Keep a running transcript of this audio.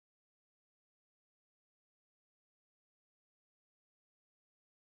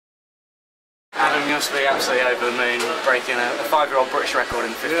Adam, you must be absolutely over the moon, breaking a 5-year-old British record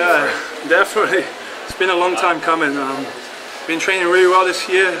in 53. Yeah, definitely. It's been a long time coming. Been training really well this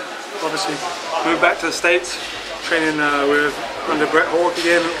year. Obviously, moved back to the States, training under Brett Hawke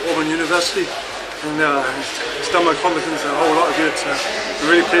again at Auburn University, and it's done my confidence a whole lot of good. So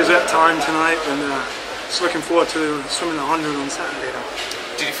I'm really pleased with that time tonight, and just looking forward to swimming the 100 on Saturday.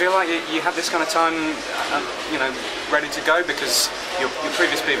 Did you feel like you had this kind of time, ready to go? Because your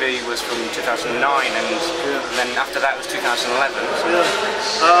previous PB was from 2009, and then after that was 2011. So.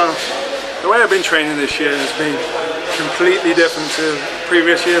 Yeah. The way I've been training this year has been completely different to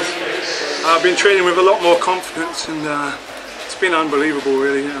previous years. I've been training with a lot more confidence, and it's been unbelievable,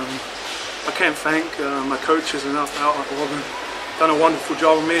 really. I can't thank my coaches enough out at Auburn. Done a wonderful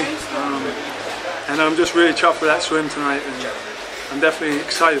job with me, and I'm just really chuffed with that swim tonight. And I'm definitely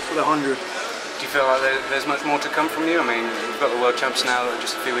excited for the 100. Do you feel like there's much more to come from you? I mean, we've got the World Champs now,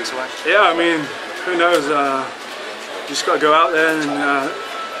 just a few weeks away. Yeah, I mean, who knows? Just got to go out there and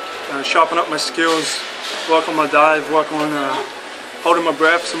sharpen up my skills, work on my dive, work on holding my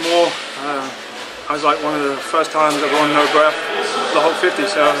breath some more. I was like one of the first times I've won no breath for the whole 50,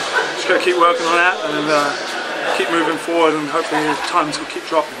 so just got to keep working on that and keep moving forward, and hopefully the times will keep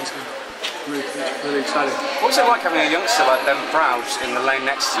dropping. So. Really excited. What's it like having a youngster like Ben Proud in the lane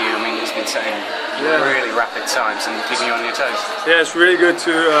next to you? I mean, he's been setting really rapid times and keeping you on your toes. Yeah, it's really good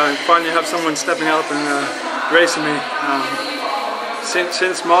to finally have someone stepping up and racing me.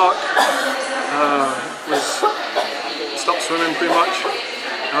 Since Mark stopped swimming pretty much,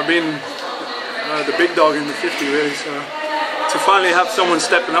 I've been the big dog in the 50 really. So to finally have someone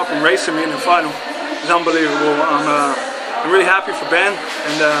stepping up and racing me in the final is unbelievable. I'm really happy for Ben,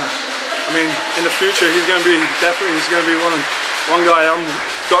 and I mean, in the future, he's going to be one guy I've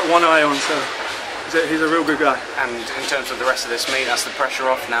got one eye on. So he's a real good guy. And in terms of the rest of this meet, that's the pressure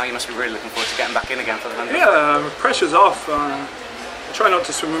off now. You must be really looking forward to getting back in again for the 100. Yeah, pressure's off. I try not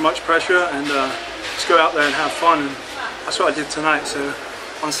to swim with much pressure and just go out there and have fun. And that's what I did tonight. So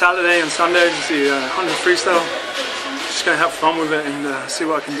on Saturday and Sunday, the 100 freestyle. Just going to have fun with it and see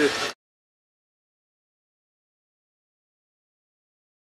what I can do.